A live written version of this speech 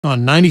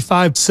on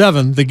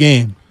 95.7 The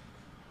Game.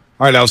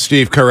 All right, that was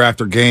Steve Kerr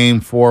after Game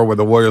 4, where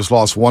the Warriors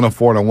lost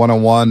 104 to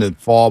 101 and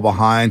fall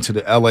behind to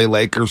the L.A.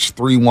 Lakers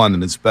 3-1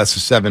 in its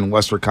best-of-7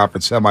 Western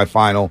Conference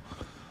semifinal.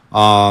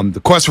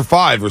 The quest for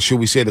 5, or should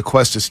we say the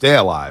quest to stay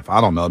alive?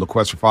 I don't know. The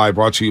quest for 5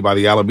 brought to you by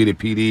the Alameda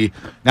PD,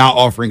 now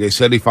offering a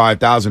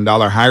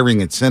 $75,000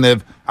 hiring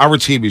incentive. Our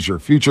team is your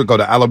future. Go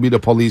to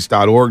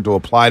alamedapolice.org to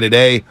apply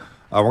today.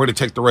 We're going to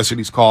take the rest of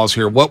these calls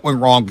here. What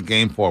went wrong in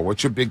Game 4?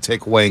 What's your big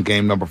takeaway in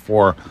Game number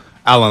 4?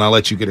 Alan, I'll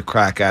let you get a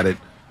crack at it.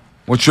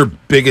 What's your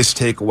biggest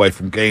takeaway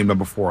from Game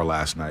number 4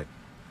 last night?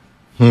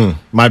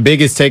 My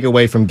biggest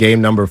takeaway from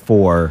Game number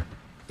 4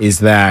 is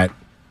that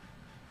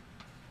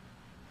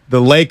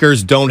the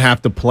Lakers don't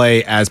have to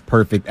play as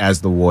perfect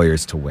as the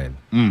Warriors to win.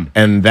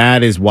 And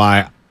that is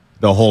why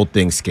the whole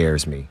thing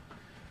scares me.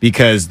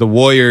 Because the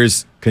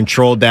Warriors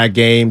controlled that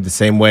game the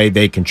same way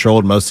they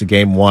controlled most of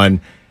Game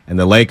 1, and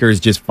the Lakers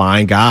just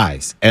find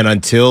guys. And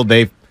until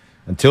they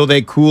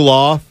cool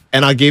off,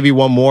 and I'll give you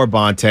one more,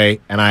 Bonte,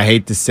 and I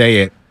hate to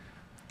say it,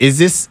 is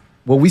this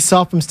what we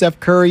saw from Steph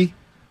Curry?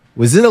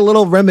 Was it a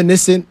little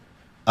reminiscent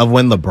of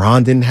when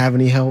LeBron didn't have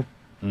any help?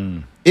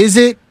 Is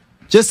it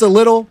just a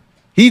little?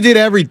 He did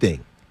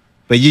everything,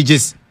 but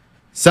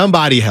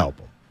somebody help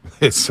him.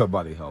 It's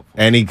somebody help him.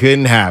 And he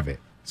couldn't have it.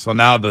 So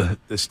now the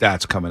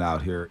stats coming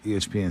out here,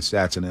 ESPN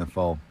stats and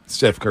info.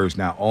 Steph Curry's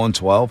now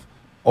 0-12,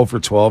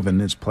 0-for-12 in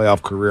his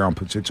playoff career on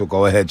potential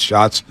go-ahead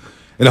shots.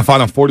 In the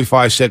final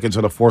 45 seconds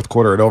of the fourth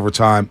quarter at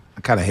overtime,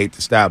 I kind of hate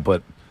the stat,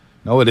 but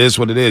no, it is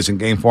what it is. In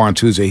Game 4 on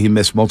Tuesday, he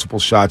missed multiple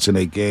shots in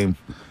a game.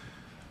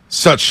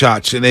 Such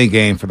shots in a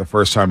game for the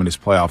first time in his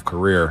playoff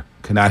career.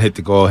 Cannot hit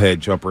the go-ahead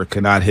jumper.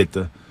 Cannot hit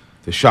the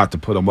shot to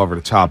put him over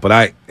the top.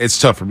 But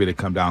it's tough for me to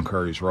come down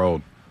Curry's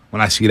road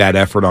when I see that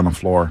effort on the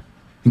floor.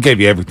 He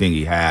gave you everything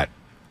he had.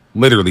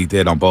 Literally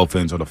did on both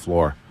ends of the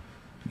floor.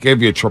 He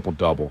gave you a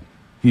triple-double.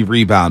 He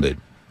rebounded.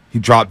 He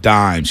dropped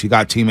dimes. He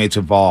got teammates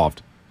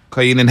involved.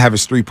 Okay, he didn't have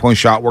his three-point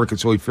shot working,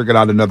 so he figured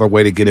out another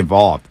way to get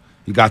involved.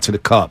 He got to the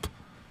cup.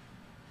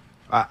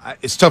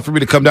 It's tough for me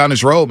to come down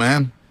his road,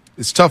 man.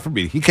 It's tough for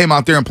me. He came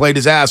out there and played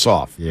his ass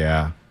off.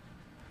 Yeah.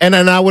 And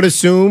then I would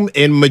assume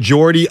in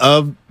majority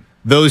of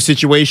those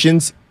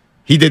situations,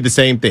 he did the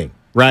same thing,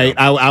 right?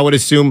 Yeah. I would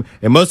assume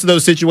in most of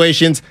those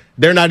situations,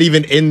 they're not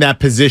even in that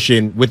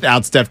position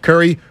without Steph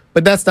Curry,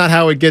 but that's not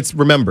how it gets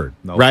remembered,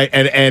 right?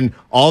 And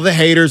all the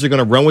haters are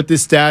going to run with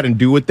this stat and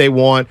do what they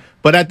want.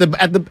 But at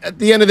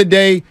the end of the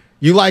day,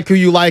 you like who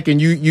you like, and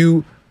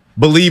you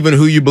believe in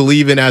who you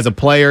believe in as a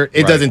player.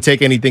 It doesn't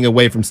take anything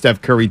away from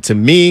Steph Curry to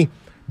me.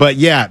 But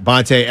yeah,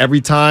 Bonte,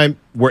 every time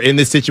we're in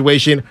this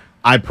situation,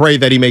 I pray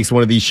that he makes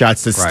one of these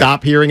shots to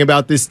stop hearing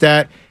about this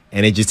stat.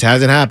 And it just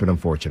hasn't happened,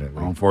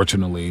 unfortunately.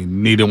 Unfortunately.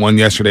 Needed one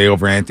yesterday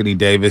over Anthony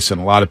Davis,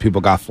 and a lot of people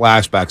got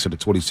flashbacks of the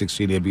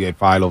 2016 NBA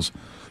Finals.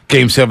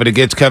 Game 7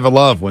 against Kevin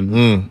Love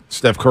when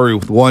Steph Curry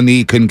with one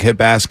knee couldn't get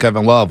past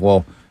Kevin Love.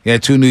 Well, he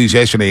had two knees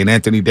yesterday, and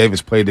Anthony Davis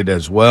played it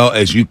as well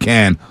as you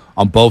can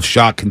on both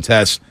shot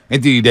contests.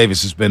 Anthony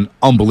Davis has been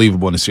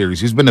unbelievable in the series.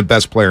 He's been the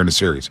best player in the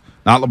series.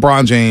 Not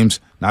LeBron James,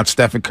 not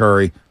Stephen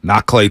Curry,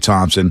 not Klay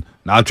Thompson,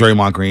 not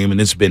Draymond Green, and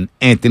it's been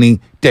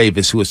Anthony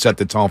Davis who has set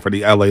the tone for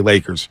the L.A.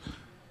 Lakers.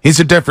 He's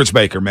a difference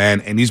maker,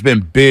 man, and he's been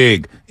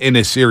big in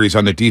this series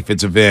on the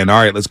defensive end.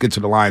 All right, let's get to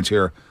the lines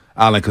here,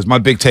 Alan, because my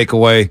big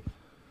takeaway,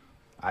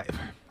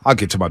 I'll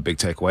get to my big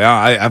takeaway.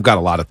 I've got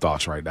a lot of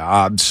thoughts right now.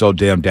 I'm so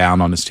damn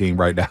down on this team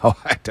right now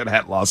after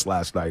that loss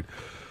last night.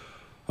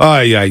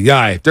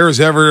 If there was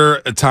ever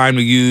a time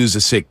to use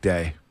a sick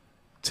day,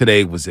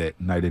 today was it,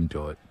 and I didn't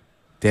do it.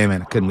 Damn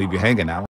it, I couldn't leave you hanging now.